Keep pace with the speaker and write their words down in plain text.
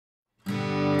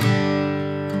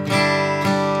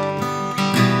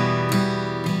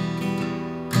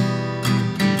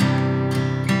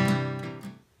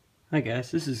Hi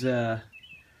guys, this is a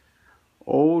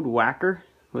old Wacker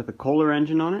with a Kohler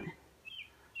engine on it.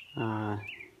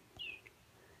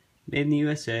 Made in the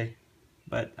USA,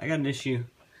 but I got an issue.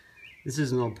 This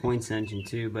is an old points engine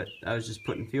too, but I was just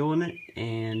putting fuel in it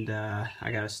and I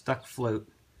got a stuck float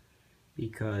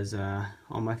because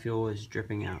all my fuel is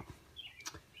dripping out.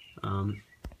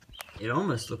 It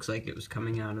almost looks like it was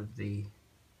coming out of the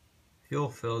fuel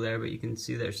fill there, but you can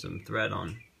see there's some thread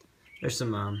on. There's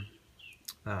some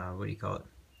what do you call it?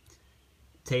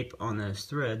 Tape on those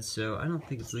threads, so I don't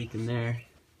think it's leaking there.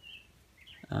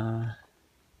 I'm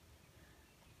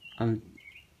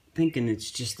thinking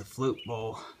it's just the float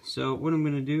bowl. So what I'm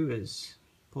going to do is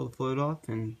pull the float off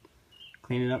and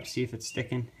clean it up, see if it's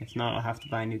sticking. If not, I'll have to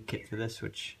buy a new kit for this,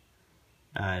 which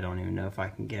I don't even know if I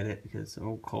can get it because it's an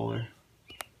old Kohler.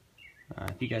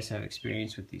 If you guys have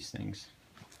experience with these things,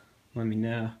 let me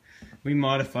know. We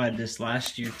modified this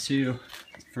last year too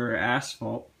for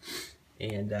asphalt,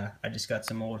 and I just got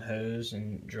some old hose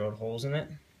and drilled holes in it,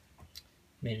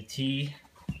 made a T,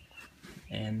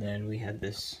 and then we had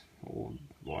this old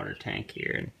water tank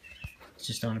here, and it's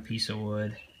just on a piece of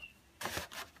wood.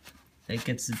 It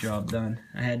gets the job done.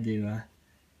 I had to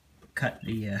cut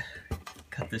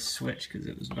this switch because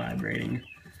it was vibrating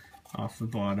off the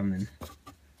bottom and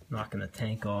knocking the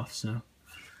tank off. So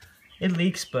it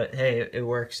leaks, but hey, it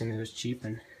works, and it was cheap,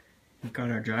 and we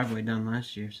got our driveway done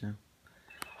last year. So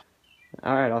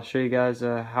alright, I'll show you guys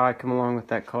how I come along with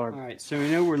that carb. Alright, so we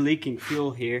know we're leaking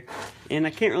fuel here, and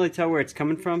I can't really tell where it's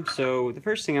coming from, so the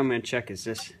first thing I'm going to check is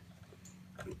this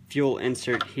fuel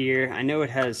insert here. I know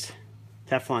it has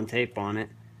Teflon tape on it,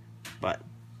 but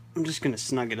I'm just going to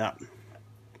snug it up.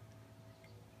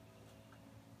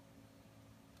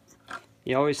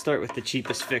 You always start with the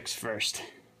cheapest fix first.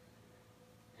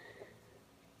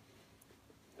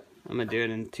 I'm going to do it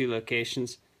in 2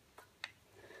 locations.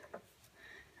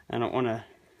 I don't want to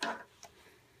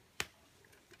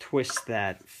twist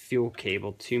that fuel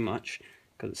cable too much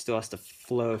because it still has to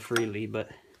flow freely, but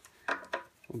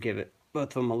we'll give it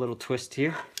both of them a little twist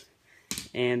here.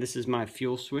 And this is my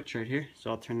fuel switch right here,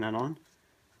 so I'll turn that on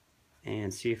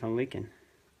and see if I'm leaking. It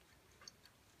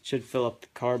should fill up the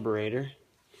carburetor,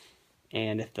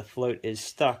 and if the float is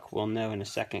stuck, we'll know in a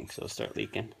second because it'll start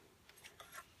leaking.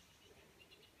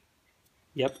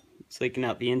 Yep, it's leaking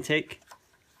out the intake.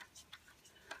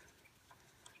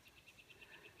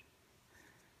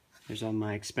 There's all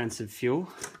my expensive fuel.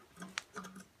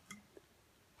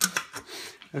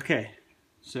 Okay,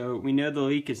 so we know the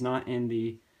leak is not in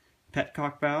the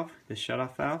petcock valve, the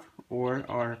shutoff valve, or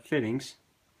our fittings.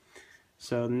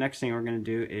 So the next thing we're going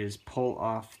to do is pull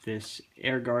off this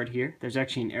air guard here. There's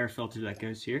actually an air filter that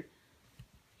goes here,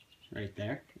 right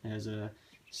there. It has a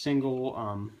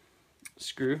single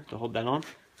screw to hold that on.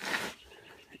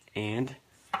 And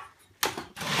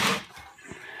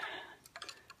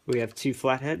we have 2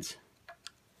 flatheads.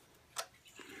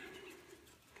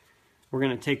 We're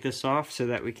going to take this off so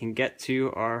that we can get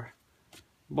to our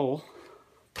bowl,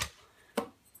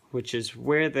 which is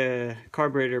where the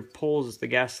carburetor pulls the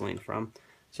gasoline from,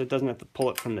 so it doesn't have to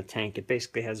pull it from the tank. It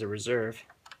basically has a reserve.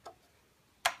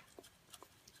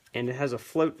 And it has a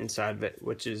float inside of it,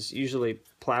 which is usually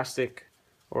plastic,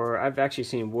 or I've actually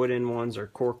seen wooden ones or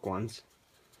cork ones.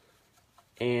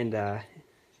 And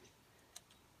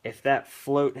if that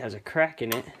float has a crack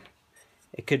in it,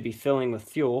 it could be filling with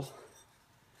fuel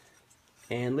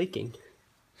and leaking.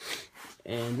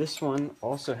 And this one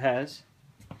also has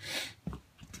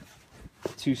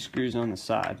 2 screws on the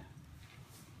side,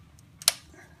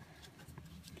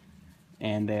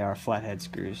 and they are flathead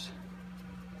screws.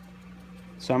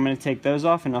 So I'm going to take those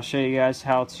off, and I'll show you guys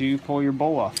how to pull your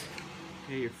bowl off.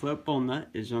 Okay, your float bowl nut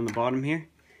is on the bottom here.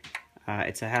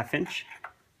 It's a 1/2 inch.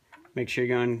 Make sure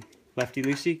you're going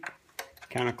lefty-loosey,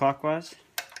 counterclockwise,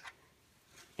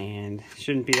 and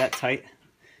shouldn't be that tight.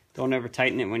 Don't ever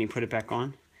tighten it when you put it back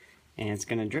on, and it's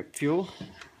going to drip fuel.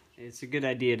 It's a good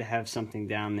idea to have something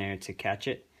down there to catch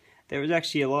it. There was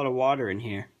actually a lot of water in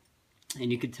here,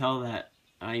 and you could tell that,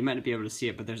 you might not be able to see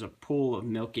it, but there's a pool of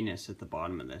milkiness at the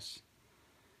bottom of this.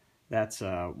 That's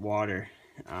water.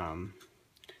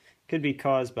 Could be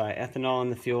caused by ethanol in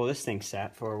the fuel. This thing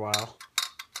sat for a while.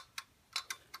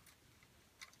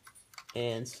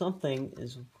 And something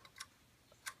is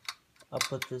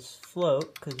up with this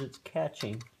float because it's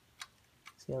catching.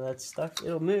 See how that's stuck?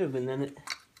 It'll move and then it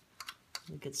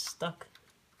gets stuck.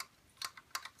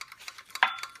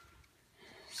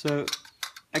 So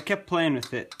I kept playing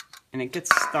with it and it gets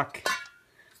stuck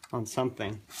on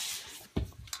something.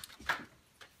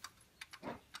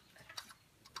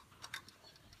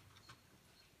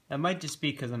 That might just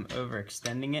be because I'm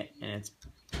overextending it and it's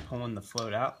pulling the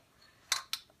float out.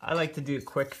 I like to do a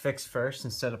quick fix first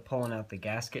instead of pulling out the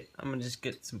gasket. I'm going to just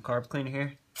get some carb cleaner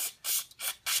here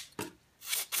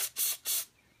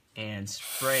and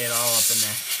spray it all up in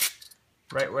there,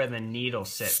 right where the needle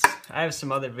sits. I have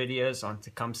some other videos on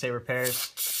Tecumseh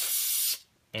repairs,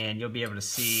 and you'll be able to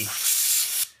see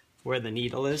where the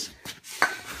needle is.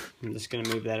 I'm just going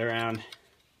to move that around.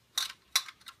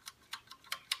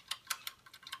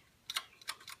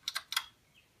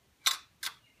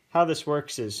 How this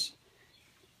works is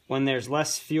when there's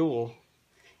less fuel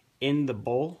in the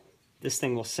bowl, this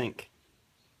thing will sink.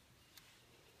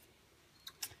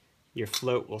 Your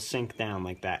float will sink down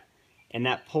like that. And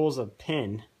that pulls a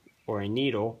pin or a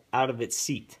needle out of its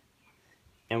seat.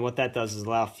 And what that does is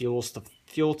allow fuel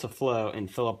to flow and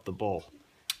fill up the bowl.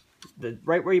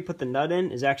 Right where you put the nut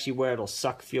in is actually where it'll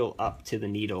suck fuel up to the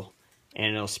needle,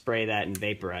 and it'll spray that and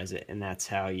vaporize it, and that's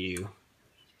how you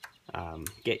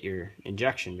get your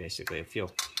injection basically of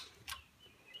fuel.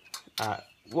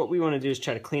 What we want to do is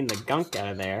try to clean the gunk out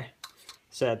of there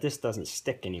so that this doesn't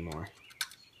stick anymore.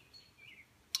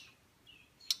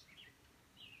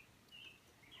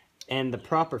 And the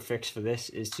proper fix for this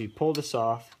is to pull this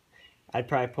off. I'd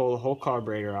probably pull the whole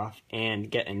carburetor off and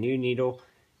get a new needle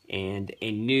and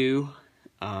a new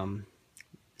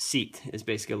seat. Is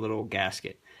basically a little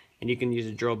gasket, and you can use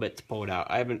a drill bit to pull it out.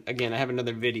 I have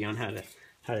another video on how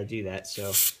to do that,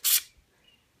 so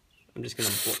I'm just gonna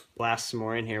blast some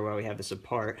more in here while we have this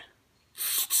apart.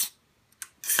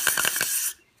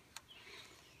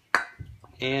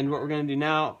 And what we're gonna do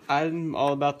now, I'm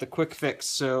all about the quick fix,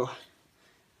 so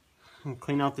I'm gonna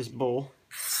clean out this bowl.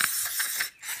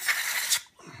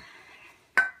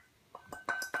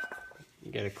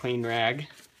 You get a clean rag.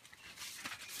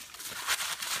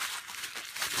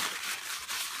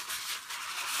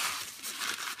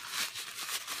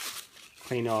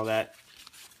 Clean all that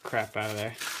crap out of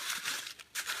there.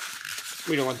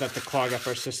 We don't want that to clog up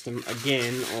our system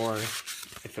again, or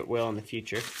if it will in the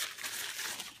future.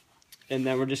 And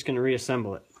then we're just going to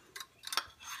reassemble it.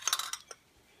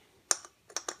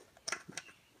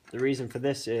 The reason for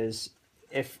this is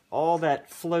if all that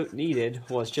float needed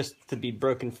was just to be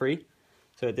broken free,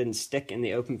 so it didn't stick in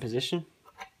the open position,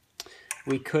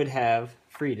 we could have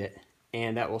freed it,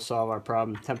 and that will solve our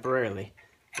problem temporarily.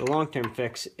 The long-term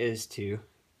fix is to,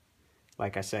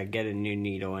 like I said, get a new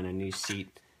needle and a new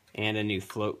seat and a new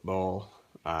float bowl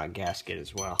gasket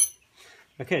as well.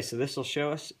 Okay, so this will show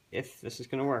us if this is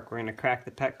going to work. We're going to crack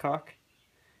the petcock,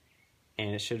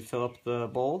 and it should fill up the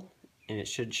bowl, and it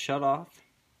should shut off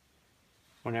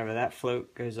whenever that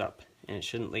float goes up, and it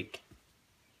shouldn't leak.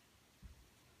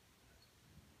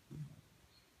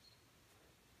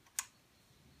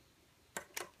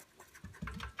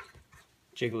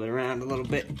 Jiggle it around a little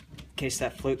bit in case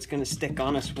that float's going to stick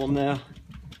on us. We'll know.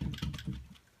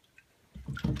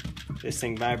 This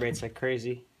thing vibrates like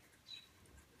crazy,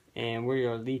 and we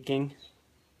are leaking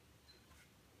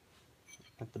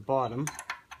at the bottom.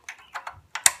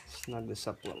 Snug this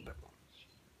up a little bit.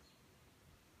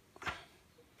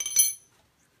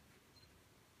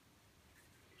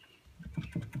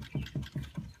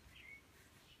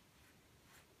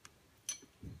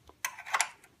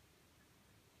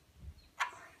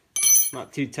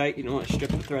 Not too tight, you don't want to strip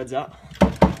the threads out.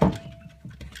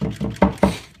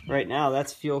 Right now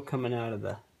that's fuel coming out of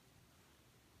the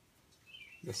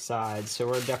sides, so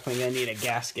we're definitely going to need a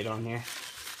gasket on here.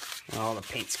 And all the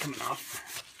paint's coming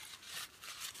off.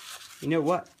 You know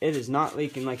what? It is not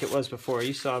leaking like it was before.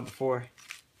 You saw it before.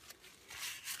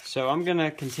 So I'm going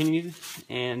to continue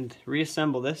and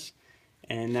reassemble this,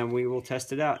 and then we will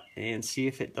test it out and see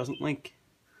if it doesn't leak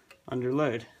under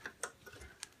load.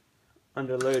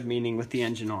 Under load meaning with the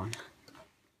engine on.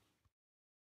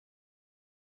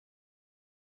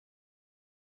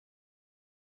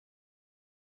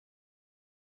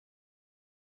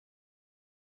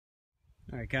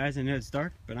 Alright guys, I know it's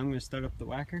dark, but I'm going to start up the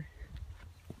Wacker.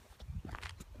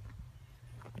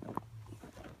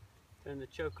 Turn the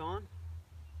choke on.